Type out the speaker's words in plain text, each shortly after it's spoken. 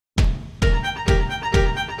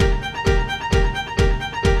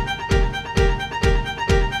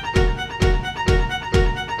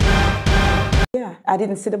I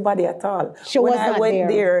didn't see the body at all. She was not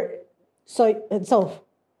there. So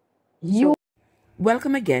you...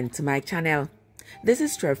 Welcome again to my channel. This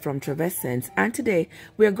is Trev from Trevessence, and today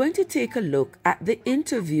we are going to take a look at the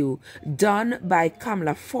interview done by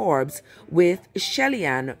Kamala Forbes with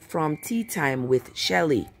Shelly-Ann from Tea Time with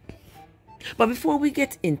Shelly. But before we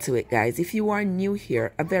get into it, guys, if you are new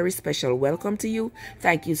here, a very special welcome to you.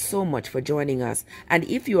 Thank you so much for joining us. And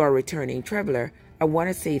if you are a returning traveler, I want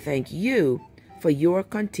to say thank you for your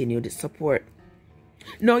continued support.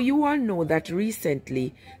 Now, you all know that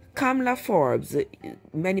recently, Kamala Forbes,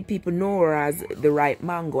 many people know her as the Right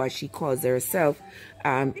Mango, as she calls herself,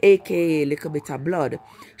 aka Likkl Bit of Blood.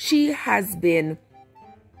 She has been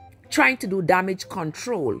trying to do damage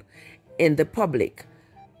control in the public.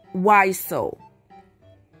 Why so?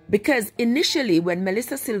 Because initially, when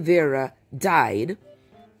Melissa Silvera died,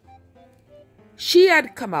 she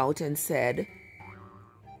had come out and said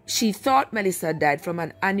she thought Melissa died from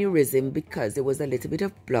an aneurysm because there was a little bit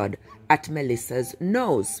of blood at Melissa's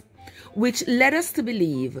nose, which led us to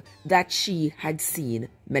believe that she had seen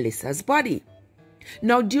Melissa's body.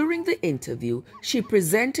 Now, during the interview, she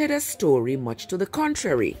presented a story much to the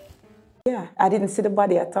contrary. Yeah, I didn't see the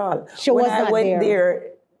body at all. She was not there.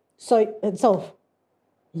 So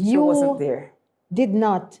you wasn't there. Did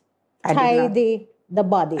not tidy the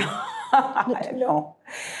body. No.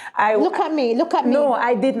 Look at me. No,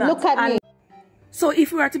 I did not. Look at me. So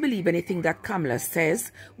if we are to believe anything that Kamala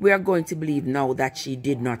says, we are going to believe now that she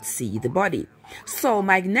did not see the body. So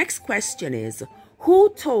my next question is, who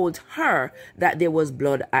told her that there was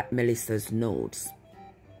blood at Melissa's nose?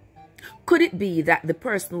 Could it be that the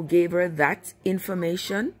person who gave her that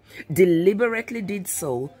information deliberately did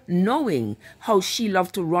so, knowing how she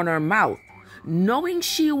loved to run her mouth, knowing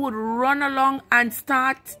she would run along and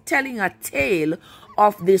start telling a tale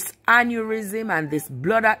of this aneurysm and this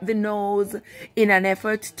blood at the nose in an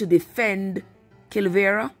effort to defend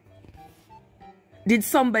Kilvera? Did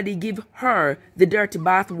somebody give her the dirty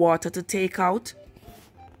bath water to take out?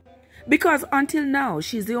 Because until now,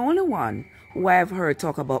 she's the only one who I've heard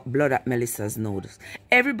talk about blood at Melissa's nose.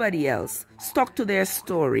 Everybody else stuck to their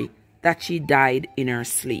story that she died in her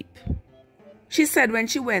sleep. She said when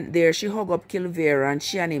she went there, she hugged up Kilvera and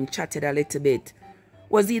she and him chatted a little bit.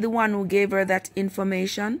 Was he the one who gave her that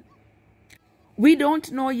information? We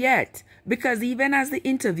don't know yet, because even as the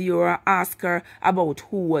interviewer asked her about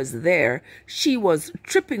who was there, she was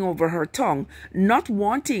tripping over her tongue, not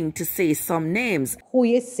wanting to say some names. Who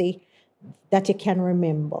you see that you can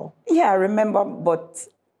remember? Yeah, I remember, but...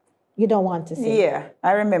 You don't want to say? Yeah,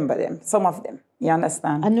 I remember them, some of them. You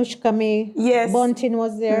understand? Anushka May? Yes. Bunting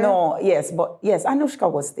was there? No, yes,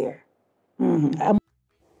 Anushka was there. Mm-hmm.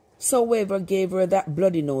 So whoever gave her that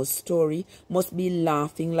bloody nose story must be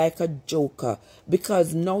laughing like a joker,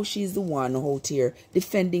 because now she's the one out here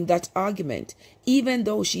defending that argument, even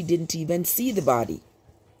though she didn't even see the body.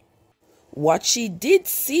 What she did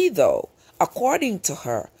see, though, according to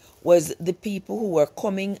her, was the people who were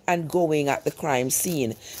coming and going at the crime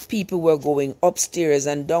scene. People were going upstairs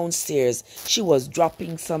and downstairs. She was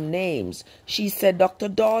dropping some names. She said Dr.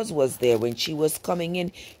 Dawes was there when she was coming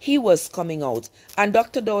in. He was coming out. And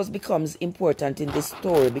Dr. Dawes becomes important in this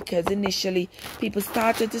story because initially people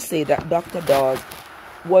started to say that Dr. Dawes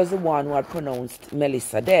was the one who had pronounced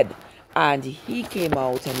Melissa dead. And he came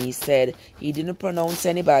out and he said he didn't pronounce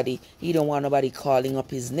anybody. He don't want nobody calling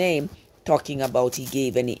up his name, talking about he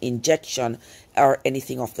gave any injection or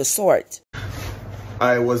anything of the sort.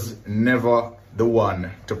 I was never the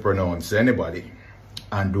one to pronounce anybody,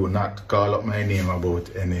 and do not call up my name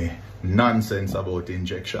about any nonsense about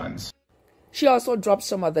injections. She also dropped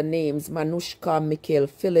some other names, Manushka, Mikhail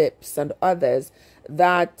Phillips, and others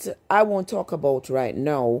that I won't talk about right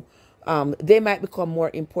now. They might become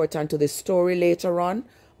more important to the story later on,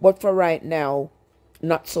 but for right now,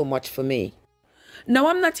 not so much for me. Now,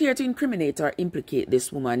 I'm not here to incriminate or implicate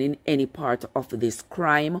this woman in any part of this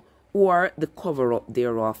crime or the cover-up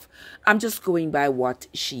thereof. I'm just going by what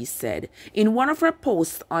she said. In one of her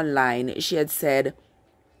posts online, she had said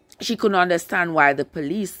she couldn't understand why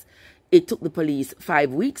it took the police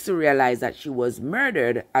 5 weeks to realize that she was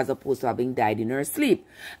murdered as opposed to having died in her sleep.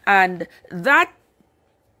 And that,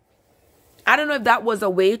 I don't know if that was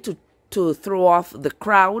a way to throw off the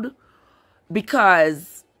crowd,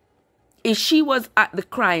 because if she was at the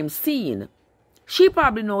crime scene, she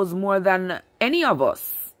probably knows more than any of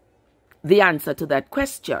us the answer to that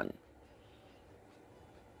question.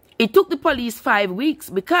 It took the police 5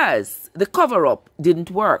 weeks because the cover-up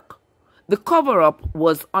didn't work. The cover-up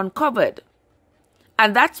was uncovered.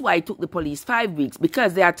 And that's why it took the police 5 weeks,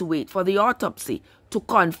 because they had to wait for the autopsy to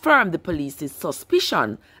confirm the police's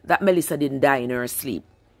suspicion that Melissa didn't die in her sleep.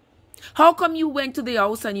 How come you went to the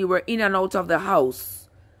house and you were in and out of the house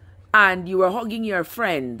and you were hugging your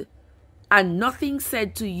friend and nothing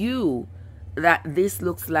said to you that this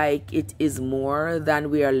looks like it is more than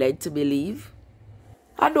we are led to believe?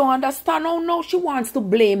 I don't understand how now she wants to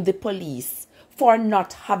blame the police for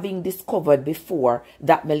not having discovered before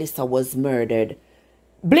that Melissa was murdered.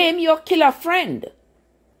 Blame your killer friend,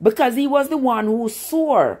 because he was the one who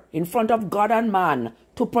swore in front of God and man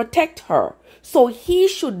to protect her. So he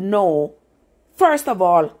should know, first of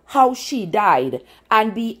all, how she died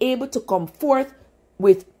and be able to come forth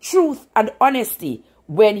with truth and honesty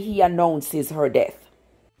when he announces her death.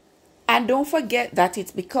 And don't forget that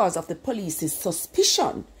it's because of the police's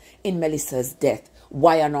suspicion in Melissa's death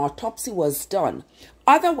why an autopsy was done.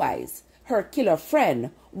 Otherwise, her killer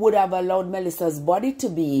friend would have allowed Melissa's body to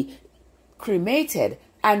be cremated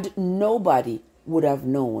and nobody would have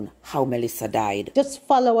known how Melissa died. Just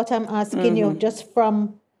follow what I'm asking you, just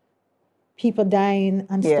from people dying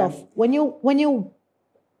and stuff. When you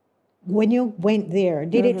went there,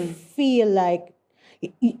 did it feel like,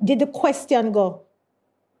 did the question go,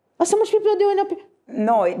 oh, so much people are doing up here?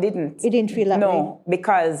 No, it didn't. It didn't feel that way? No,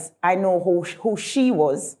 because I know who she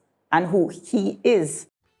was and who he is.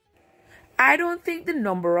 I don't think the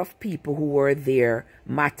number of people who were there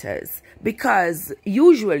matters, because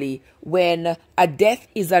usually when a death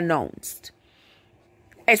is announced,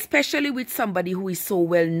 especially with somebody who is so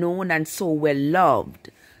well known and so well loved,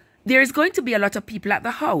 there's going to be a lot of people at the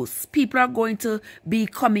house. People are going to be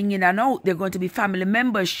coming in and out. There are going to be family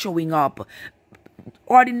members showing up.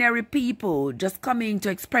 Ordinary people just coming to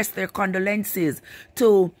express their condolences,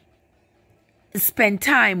 to spend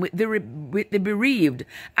time with the bereaved.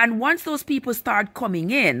 And once those people start coming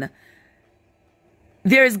in,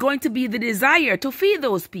 there is going to be the desire to feed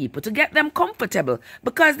those people, to get them comfortable,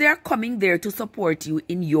 because they are coming there to support you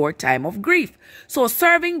in your time of grief. So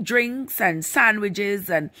serving drinks and sandwiches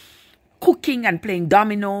and cooking and playing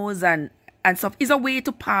dominoes and stuff is a way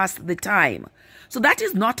to pass the time. So that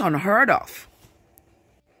is not unheard of.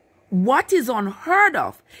 What is unheard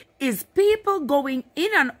of is people going in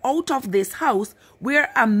and out of this house where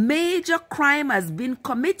a major crime has been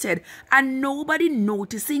committed and nobody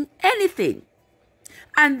noticing anything.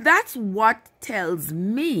 And that's what tells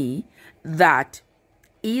me that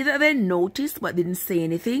either they noticed but didn't say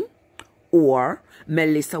anything, or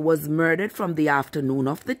Melissa was murdered from the afternoon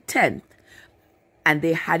of the 10th and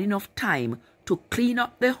they had enough time to clean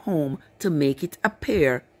up the home to make it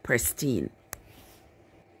appear pristine.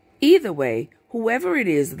 Either way, whoever it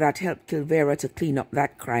is that helped kill Vera to clean up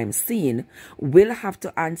that crime scene will have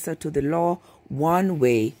to answer to the law one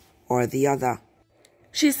way or the other.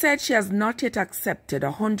 She said she has not yet accepted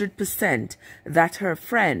 100% that her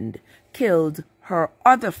friend killed her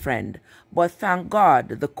other friend, but thank God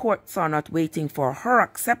the courts are not waiting for her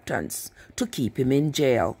acceptance to keep him in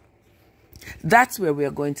jail. That's where we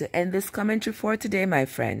are going to end this commentary for today, my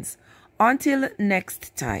friends. Until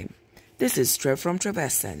next time. This is Trev from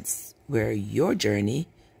Trevessence, where your journey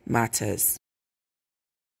matters.